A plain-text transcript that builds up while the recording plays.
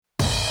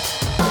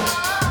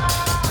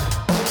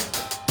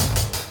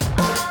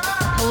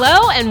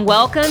Hello and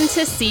welcome to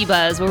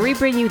cbuzz, where we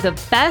bring you the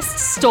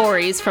best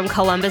stories from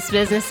Columbus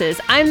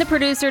businesses. I'm the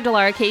producer,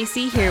 Delara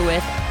Casey, here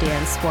with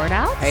Dan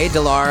Sportout. Hey,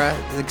 Delara.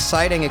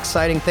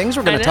 Exciting things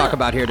we're going to talk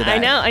about here today.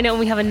 I know.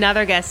 We have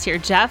another guest here,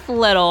 Jeff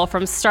Lyttle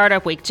from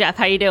Startup Week. Jeff,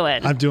 how you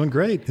doing? I'm doing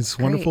great. It's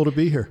wonderful to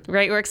be here.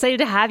 Right. We're excited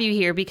to have you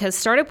here because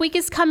Startup Week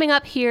is coming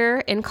up here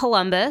in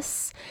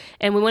Columbus,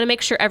 and we want to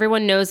make sure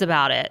everyone knows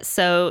about it.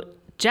 So,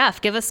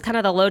 Jeff, give us kind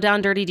of the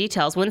lowdown, dirty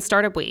details. When's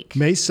Startup Week?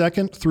 May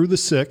 2nd through the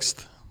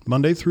 6th.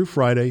 Monday through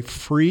Friday,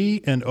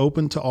 free and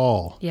open to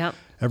all. Yep.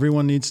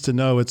 Everyone needs to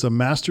know it's a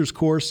master's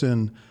course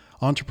in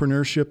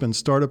entrepreneurship and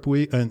startup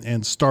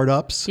and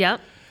startups.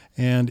 Yep.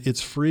 And it's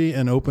free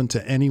and open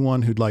to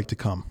anyone who'd like to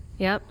come.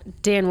 Yep.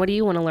 Dan, what do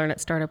you want to learn at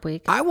Startup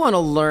Week? I want to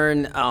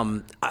learn,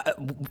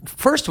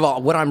 first of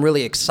all, what I'm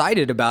really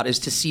excited about is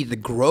to see the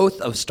growth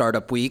of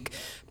Startup Week,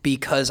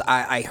 because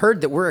I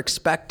heard that we're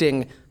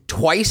expecting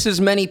twice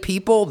as many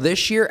people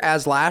this year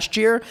as last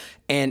year.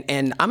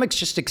 And I'm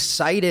just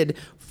excited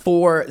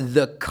for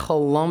the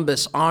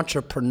Columbus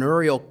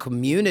entrepreneurial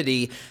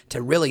community to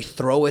really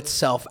throw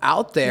itself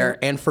out there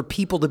and for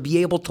people to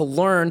be able to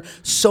learn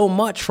so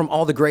much from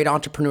all the great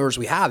entrepreneurs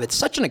we have. It's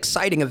such an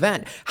exciting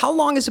event. How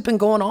long has it been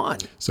going on?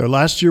 So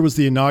last year was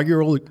the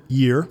inaugural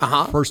year.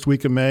 First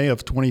week of May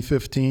of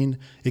 2015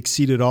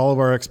 exceeded all of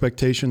our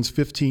expectations.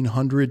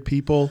 1,500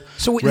 people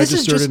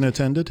registered and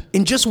attended.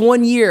 In just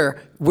 1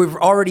 year, we're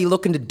already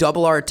looking to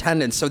double our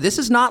attendance. So this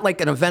is not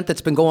like an event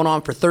that's been going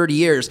on for 30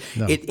 years.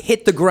 No. It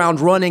hit the ground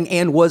running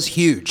and was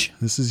huge.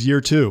 This is year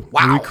 2.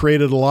 Wow. We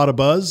created a lot of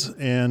buzz,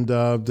 and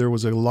there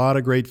was a lot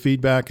of great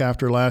feedback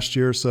after last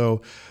year.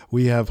 So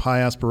we have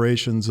high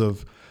aspirations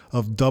of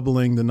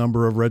doubling the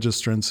number of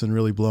registrants and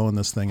really blowing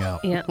this thing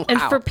out. Yeah. Wow.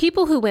 And for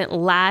people who went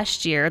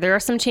last year, there are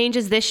some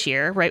changes this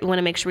year, right? We want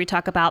to make sure we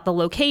talk about the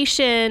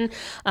location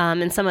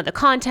and some of the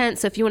content.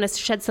 So if you want to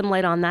shed some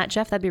light on that,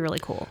 Jeff, that'd be really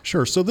cool.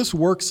 Sure. So this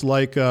works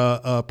like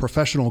a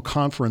professional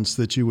conference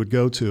that you would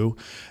go to,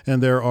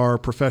 and there are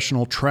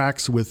professional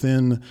tracks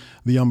within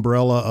the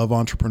umbrella of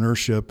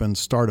entrepreneurship and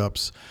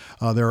startups.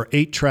 There are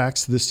 8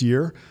 tracks this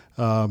year: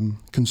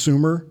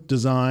 consumer,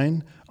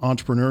 design,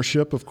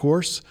 entrepreneurship, of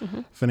course,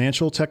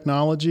 financial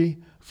technology,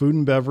 food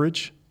and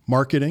beverage,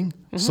 marketing,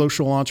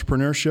 social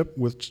entrepreneurship,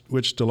 which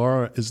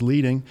Delara is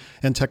leading,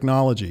 and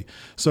technology.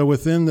 So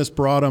within this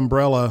broad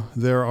umbrella,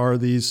 there are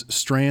these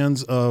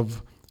strands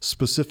of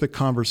specific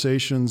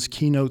conversations,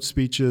 keynote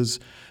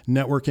speeches,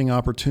 networking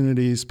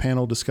opportunities,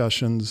 panel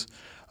discussions,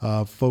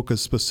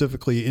 focused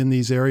specifically in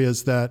these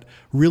areas that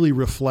really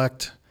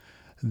reflect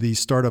the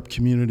startup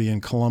community in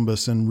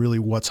Columbus and really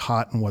what's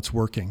hot and what's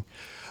working.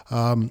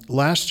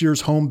 Last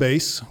year's home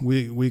base,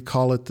 we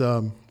call it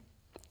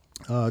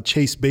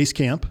Chase Base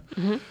Camp,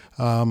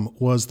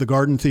 was the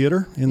Garden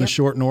Theater in the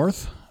Short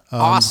North.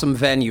 Awesome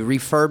venue,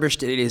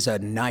 refurbished. It is a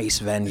nice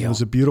venue. It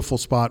was a beautiful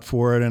spot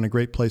for it and a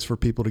great place for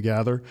people to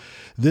gather.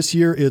 This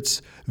year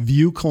it's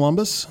View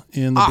Columbus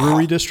in the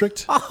Brewery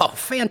District. Oh,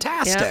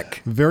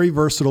 fantastic. Yeah. Very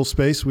versatile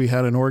space. We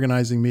had an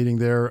organizing meeting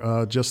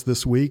there just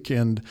this week,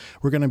 and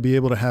we're going to be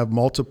able to have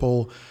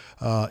multiple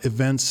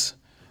events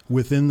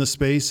within the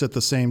space at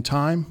the same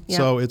time. Yeah.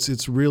 So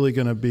it's really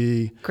going to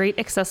be great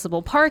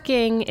accessible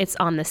parking. It's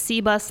on the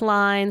cbuzz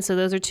line. So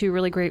those are 2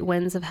 really great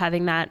wins of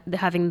having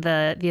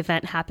the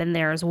event happen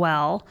there as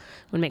well.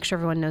 We'll make sure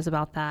everyone knows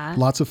about that.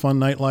 Lots of fun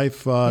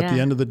nightlife at the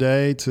end of the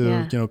day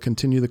to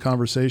continue the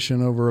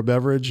conversation over a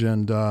beverage,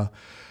 and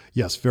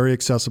yes, very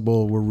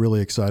accessible. We're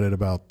really excited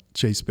about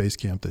Chase Base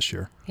Camp this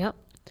year. Yep.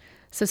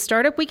 So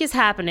Startup Week is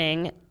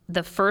happening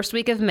the first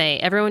week of May.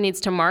 Everyone needs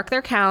to mark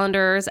their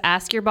calendars,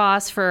 ask your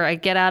boss for a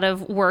get out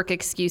of work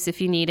excuse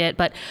if you need it.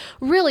 But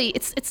really,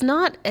 it's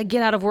not a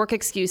get out of work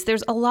excuse.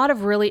 There's a lot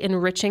of really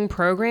enriching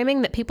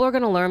programming that people are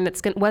going to learn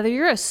whether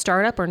you're a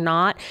startup or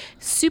not,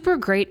 super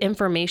great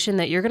information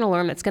that you're going to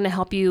learn that's going to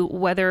help you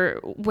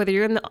whether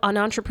you're an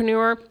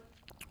entrepreneur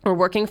or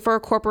working for a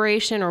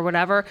corporation or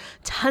whatever.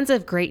 Tons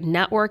of great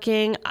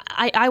networking.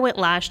 I went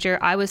last year.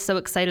 I was so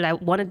excited. I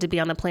wanted to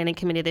be on the planning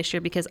committee this year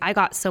because I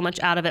got so much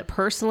out of it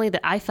personally that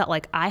I felt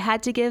like I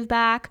had to give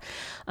back.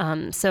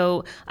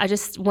 So I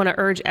just want to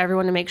urge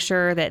everyone to make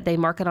sure that they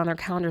mark it on their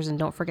calendars and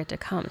don't forget to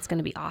come. It's going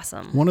to be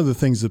awesome. One of the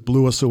things that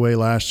blew us away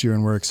last year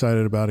and we're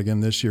excited about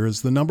again this year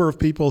is the number of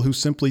people who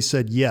simply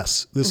said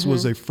yes. This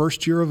was a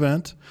first-year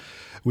event.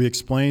 We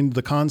explained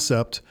the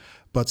concept,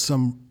 but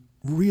some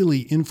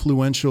really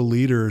influential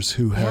leaders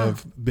who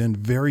have been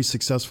very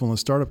successful in the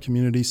startup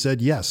community said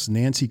yes.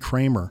 Nancy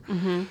Kramer,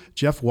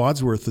 Jeff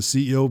Wadsworth, the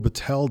CEO of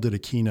Battelle, did a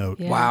keynote.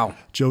 Yeah. Wow.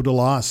 Joe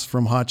DeLoss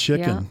from Hot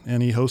Chicken,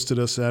 and he hosted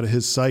us at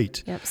his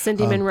site. Yep.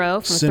 Cindy Monroe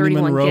from Cindy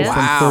 31 Monroe Gifts.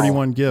 from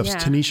 31 Gifts. Yeah.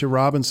 Tanisha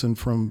Robinson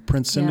from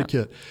Prince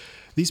Syndicate.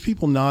 These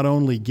people not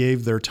only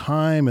gave their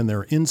time and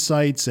their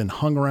insights and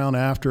hung around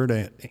after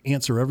to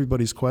answer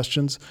everybody's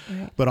questions,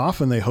 but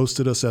often they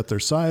hosted us at their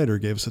site or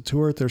gave us a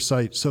tour at their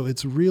site. So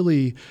it's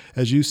really,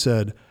 as you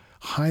said,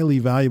 highly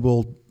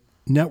valuable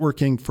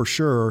networking for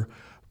sure,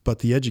 but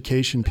the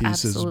education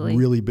piece Absolutely. is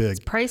really big. It's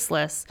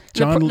priceless.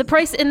 John- the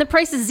price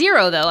is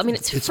zero though. I mean,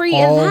 it's free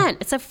all event.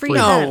 It's a free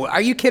No, event.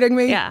 are you kidding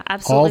me? Yeah,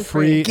 absolutely All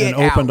free Get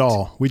and open to out.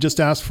 all. We just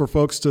ask for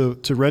folks to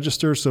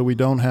register so we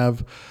don't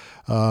have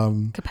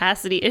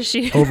Capacity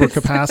issues.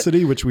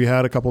 overcapacity, which we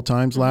had a couple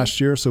times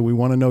last year. So we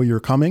want to know you're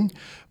coming.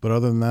 But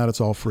other than that,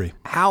 it's all free.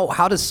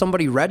 How does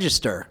somebody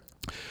register?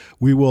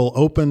 We will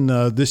open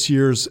this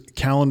year's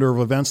calendar of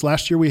events.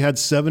 Last year we had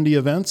 70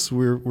 events.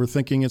 We're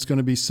thinking it's going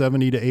to be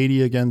 70 to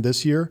 80 again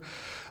this year.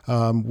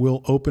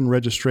 We'll open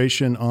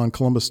registration on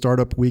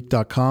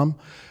ColumbusStartupWeek.com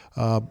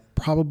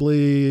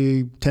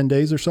probably 10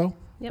 days or so.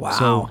 Yep.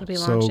 Wow. It'll be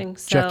launching.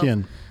 So check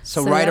in.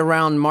 So right that-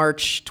 around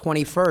March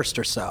 21st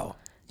or so.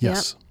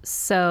 Yes. Yep.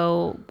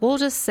 So we'll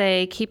just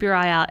say keep your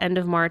eye out end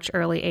of March,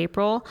 early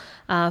April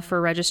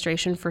for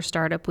registration for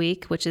Startup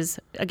Week, which is,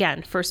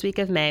 again, first week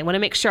of May. I want to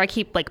make sure I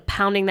keep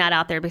pounding that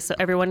out there so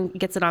everyone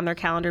gets it on their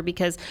calendar,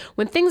 because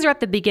when things are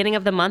at the beginning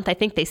of the month, I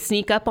think they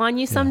sneak up on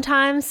you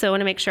sometimes. So I want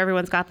to make sure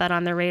everyone's got that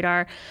on their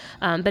radar.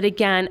 But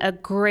again, a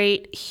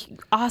great,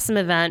 awesome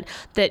event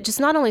that just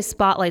not only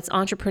spotlights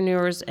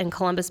entrepreneurs and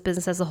Columbus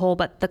business as a whole,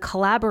 but the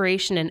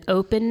collaboration and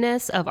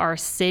openness of our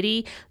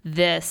city.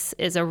 This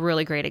is a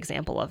really great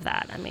example of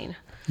that. I mean,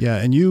 Yeah,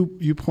 and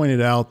you pointed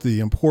out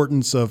the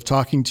importance of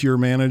talking to your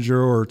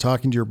manager or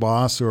talking to your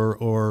boss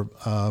or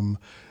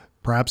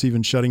perhaps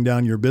even shutting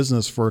down your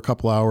business for a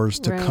couple hours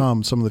to Right.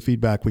 come. Some of the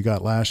feedback we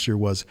got last year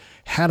was,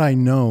 had I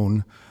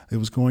known it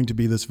was going to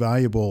be this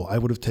valuable, I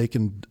would have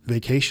taken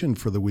vacation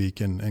for the week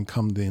and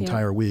come the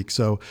entire week.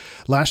 So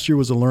last year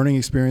was a learning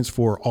experience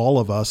for all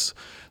of us,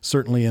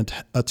 certainly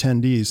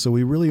attendees. So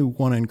we really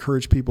want to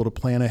encourage people to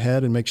plan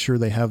ahead and make sure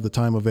they have the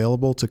time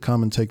available to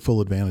come and take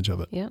full advantage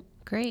of it. Yep.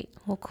 Great.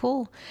 Well,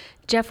 cool.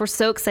 Jeff, we're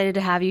so excited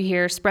to have you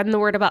here, spreading the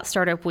word about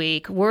Startup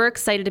Week. We're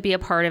excited to be a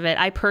part of it.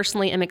 I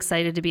personally am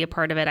excited to be a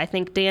part of it. I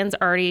think Dan's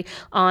already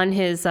on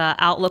his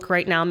Outlook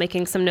right now,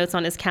 making some notes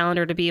on his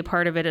calendar to be a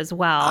part of it as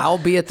well. I'll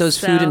be at those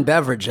food and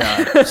beverage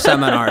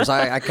seminars.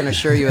 I can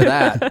assure you of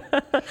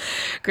that.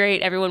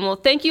 Great, everyone. Well,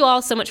 thank you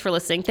all so much for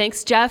listening.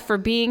 Thanks, Jeff, for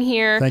being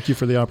here. Thank you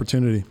for the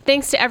opportunity.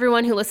 Thanks to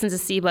everyone who listens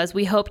to cbuzz.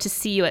 We hope to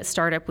see you at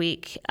Startup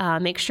Week.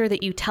 Make sure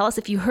that you tell us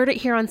if you heard it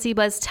here on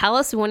cbuzz. Tell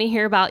us. We want to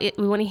hear about it.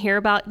 We want to hear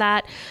about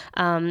that.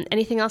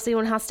 Anything else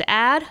anyone has to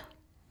add?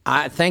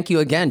 Thank you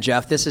again,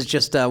 Jeff. This is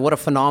just what a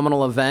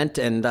phenomenal event,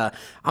 and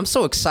I'm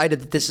so excited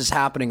that this is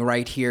happening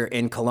right here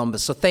in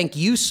Columbus. So thank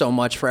you so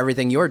much for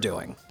everything you're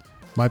doing.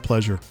 My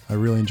pleasure. I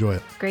really enjoy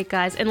it. Great,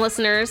 guys. And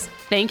listeners,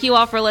 thank you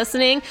all for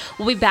listening.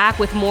 We'll be back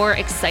with more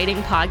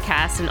exciting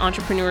podcasts and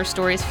entrepreneur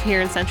stories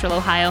here in Central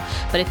Ohio.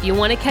 But if you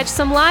want to catch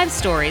some live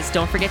stories,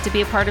 don't forget to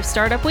be a part of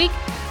Startup Week.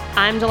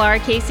 I'm Delara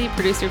Casey,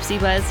 producer of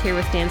cbuzz, here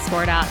with Dan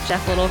Swartout,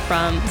 Jeff Lyttle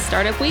from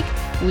Startup Week.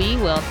 We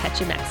will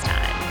catch you next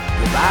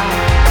time.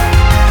 Goodbye.